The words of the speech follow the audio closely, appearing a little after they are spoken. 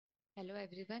Hello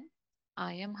everyone,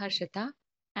 I am Harshita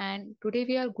and today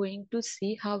we are going to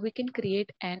see how we can create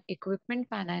an equipment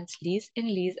finance lease in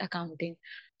lease accounting.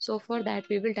 So for that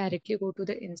we will directly go to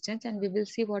the instance and we will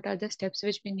see what are the steps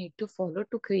which we need to follow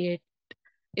to create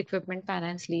equipment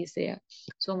finance lease there.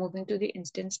 So moving to the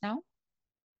instance now.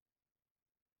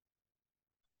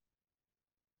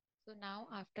 So now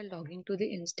after logging to the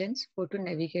instance, go to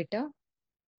navigator,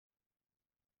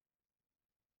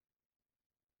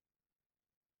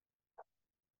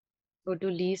 go to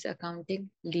lease accounting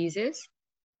leases.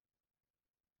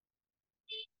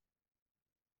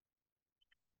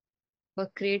 For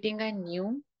creating a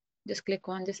new, just click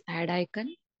on this add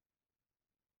icon.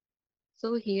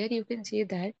 So here you can see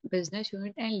that business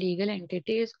unit and legal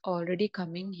entity is already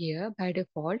coming here by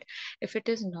default. If it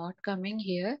is not coming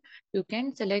here, you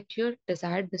can select your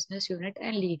desired business unit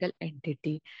and legal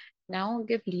entity. Now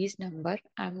give lease number.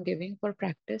 I'm giving for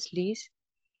practice lease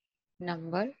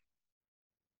number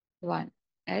 1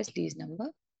 as lease number.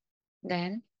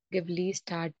 Then give lease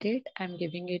start date. I'm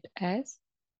giving it as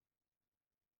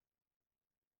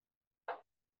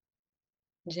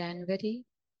January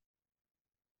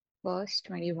 1st,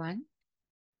 21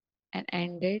 and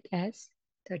end date as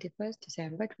 31st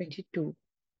December 22.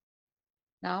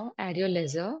 Now add your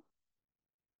ledger.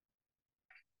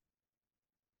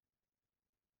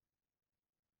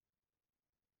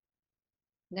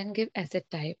 Then give asset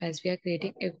type. As we are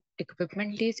creating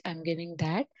equipment lease, I'm giving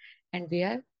that, and we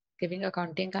are giving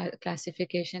accounting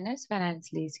classification as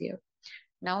finance lease here.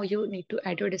 Now you need to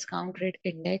add your discount rate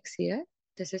index here.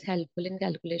 This is helpful in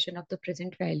calculation of the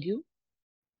present value.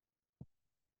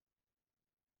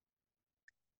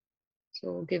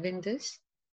 So given this,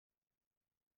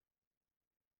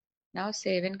 now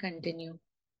save and continue.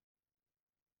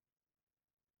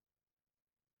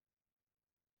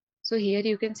 So here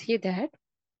you can see that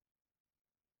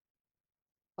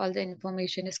all the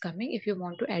information is coming. If you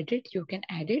want to add it, you can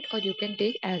add it or you can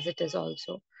take as it is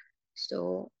also.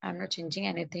 So I'm not changing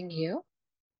anything here.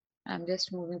 I'm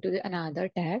just moving to the another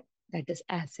tab, that is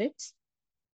assets,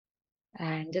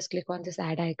 and just click on this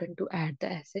add icon to add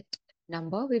the asset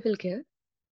number we will give.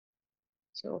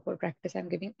 So for practice, I'm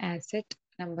giving asset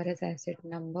number as asset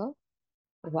number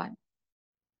 1.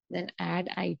 Then add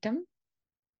item.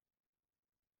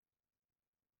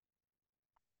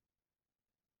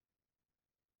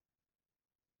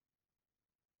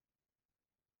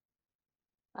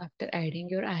 After adding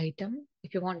your item,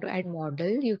 if you want to add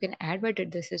model, you can add, but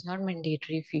this is not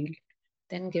mandatory field.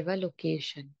 Then give a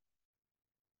location.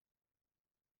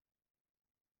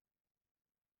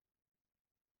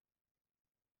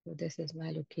 So this is my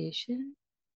location.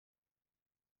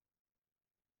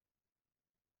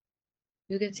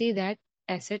 You can see that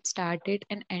asset start date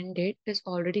and end date is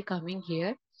already coming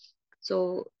here.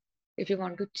 So if you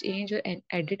want to change or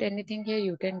edit anything here,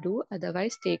 you can do.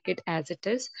 Otherwise, take it as it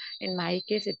is. In my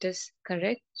case, it is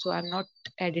correct. So I'm not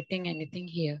editing anything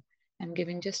here. I'm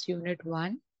giving just unit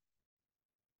 1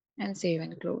 and save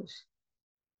and close.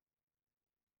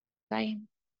 Fine.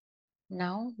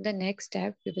 Now the next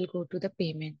step, we will go to the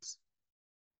payments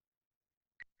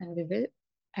and we will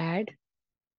add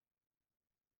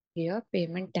here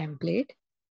payment template.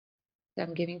 So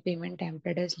I'm giving payment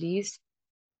template as lease,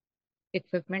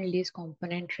 equipment lease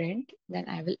component rent. Then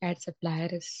I will add supplier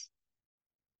as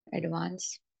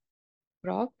advance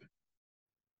prop,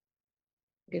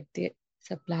 give the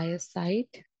supplier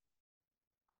site.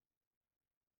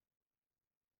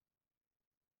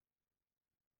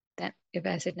 Then give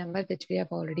asset number which we have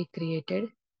already created.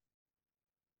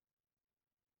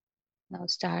 Now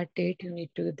start date, you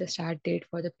need to give the start date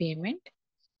for the payment.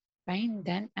 Fine,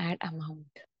 then add amount.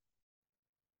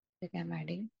 Like I'm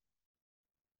adding.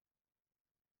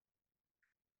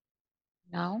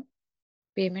 Now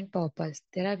payment purpose.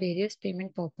 There are various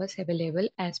payment purpose available.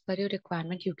 As per your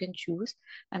requirement, you can choose.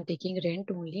 I'm taking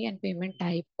rent only and payment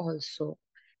type also.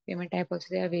 Payment type also,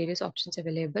 there are various options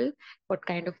available. What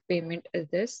kind of payment is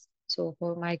this? So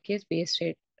for my case, base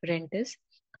rate rent is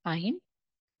fine.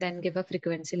 Then give a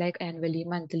frequency like annually,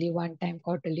 monthly, one time,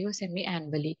 quarterly, or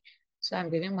semi-annually. So I'm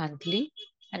giving monthly,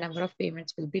 and number of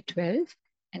payments will be 12,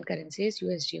 and currency is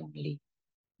USD only.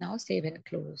 Now save and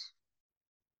close.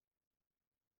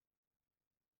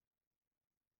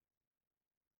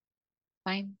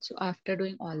 Fine. So after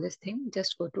doing all this thing,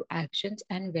 just go to actions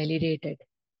and validate it.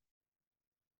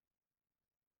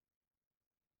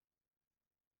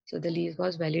 So the lease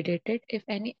was validated. If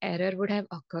any error would have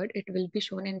occurred, it will be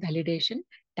shown in validation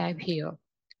tab here.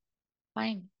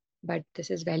 Fine. But this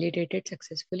is validated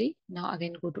successfully. Now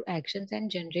again, go to actions and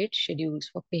generate schedules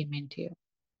for payment here.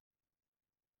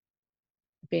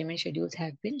 payment schedules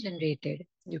have been generated.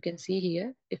 You can see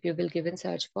here, if you will give in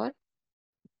search for,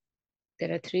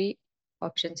 there are three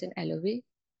options in LOV: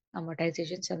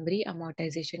 amortization summary,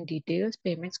 amortization details,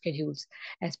 payment schedules.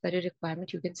 As per your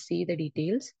requirement, you can see the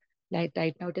details. Like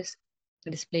right now, it is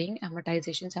displaying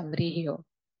amortization summary here.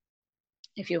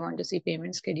 If you want to see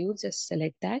payment schedule, just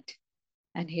select that.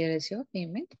 And here is your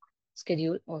payment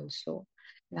schedule also.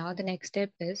 Now the next step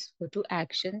is go to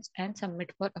actions and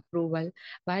submit for approval.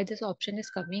 Why this option is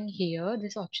coming here?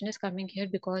 This option is coming here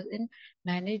because in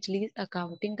manage lease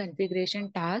accounting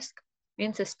configuration task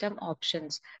in system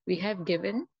options, we have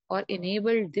given or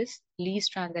enabled this lease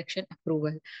transaction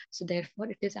approval. So therefore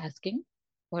it is asking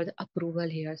for the approval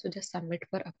here. So just submit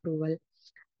for approval.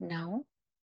 Now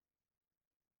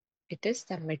it is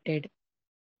submitted.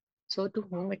 So to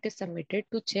whom it is submitted,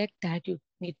 to check that you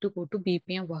need to go to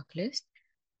BPM work list.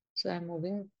 So I'm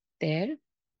moving there.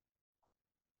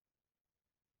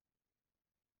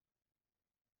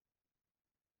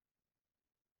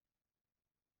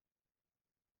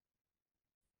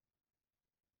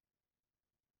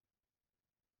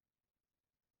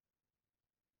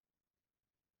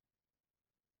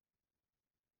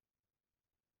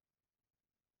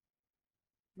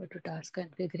 Go to task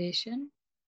configuration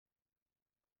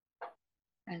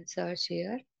and search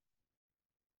here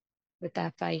with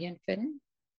FI and Fin.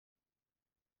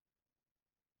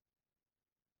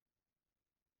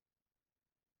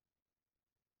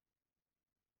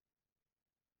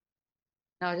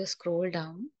 Now just scroll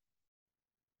down.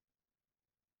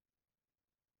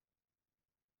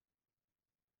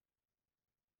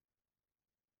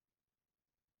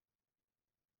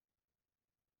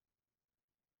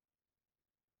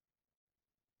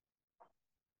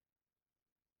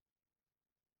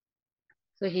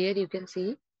 So here you can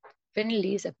see Fin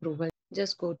lease approval.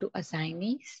 Just go to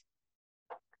assignees.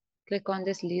 Click on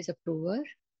this lease approver.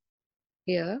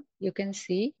 Here you can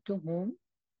see to whom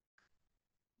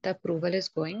the approval is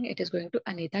going. It is going to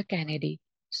Anita Kennedy.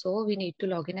 So we need to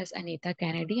log in as Anita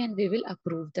Kennedy and we will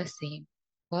approve the same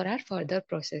for our further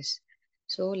process.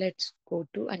 So let's go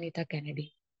to Anita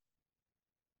Kennedy.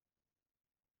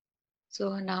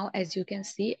 So now as you can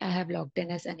see, I have logged in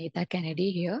as Anita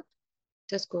Kennedy here.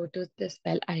 Just go to this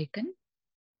bell icon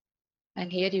and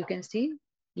here you can see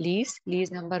lease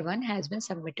number 1 has been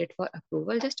submitted for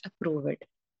approval. Just approve it.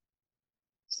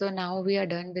 So now we are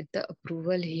done with the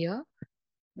approval here.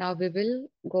 Now we will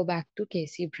go back to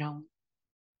Casey Brown.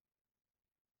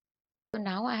 So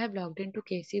now I have logged into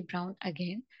Casey Brown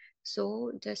again.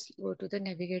 So just go to the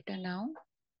navigator now.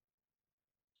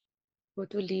 Go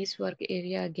to lease work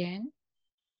area again.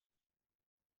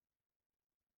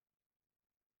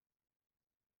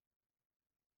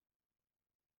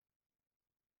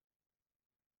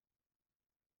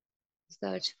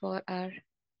 Search for our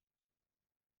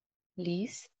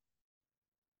lease.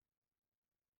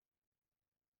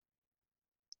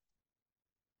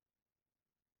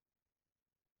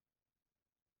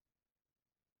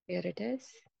 Here it is.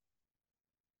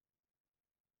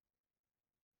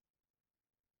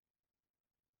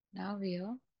 Now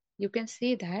here you can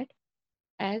see that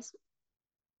as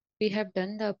we have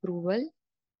done the approval,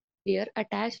 here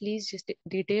attach lease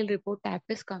detail report tab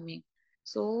is coming.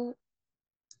 So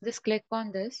just click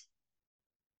on this.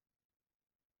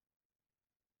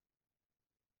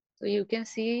 So you can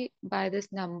see by this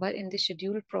number in the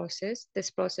schedule process,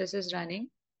 this process is running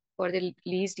for the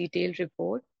lease detail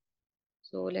report.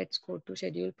 So let's go to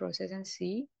schedule process and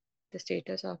see the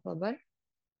status of our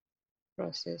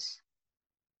process.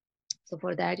 So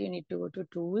for that, you need to go to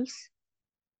tools,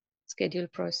 schedule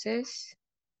process.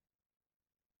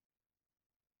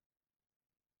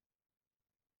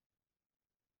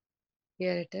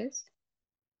 Here it is.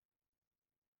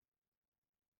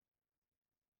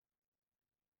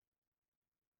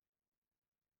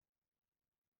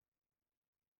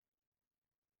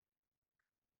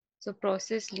 So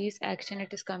process lease action,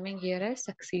 it is coming here as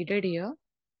succeeded here.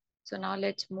 So now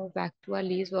let's move back to our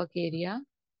lease work area.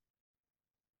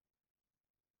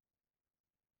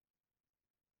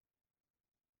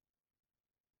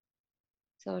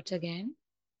 Search again.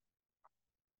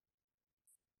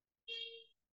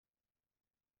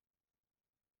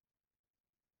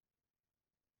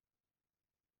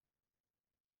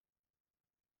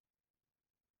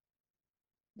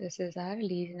 This is our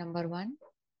lease number 1.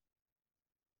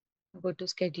 Go to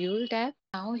schedule tab.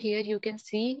 Now here you can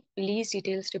see lease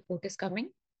details report is coming.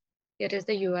 Here is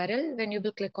the URL. When you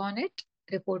will click on it,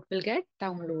 report will get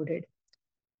downloaded.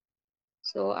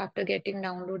 So after getting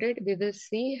downloaded, we will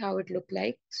see how it look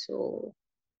like. So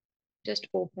just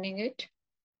opening it.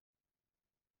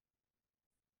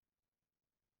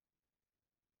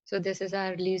 So this is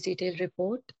our lease detail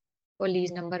report for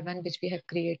lease number 1, which we have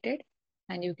created.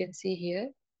 And you can see here,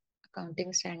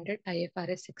 accounting standard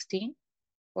IFRS 16,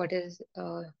 what is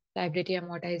liability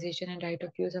amortization and right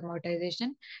of use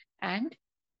amortization, and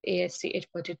ASC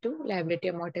 842, liability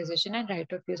amortization and right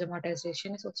of use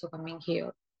amortization is also coming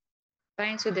here.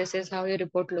 Fine, so this is how your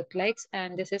report look like,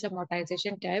 and this is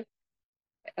amortization tab.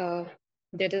 uh,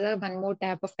 there is a one more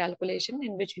tab of calculation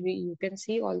in which you can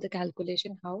see all the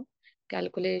calculation, how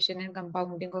calculation and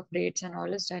compounding of rates and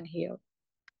all is done here.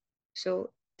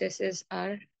 So this is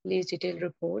our lease detail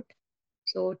report.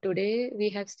 So today we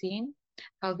have seen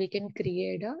how we can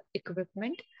create a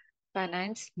equipment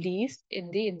finance lease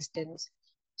in the instance.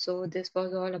 So this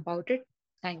was all about it.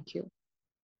 Thank you.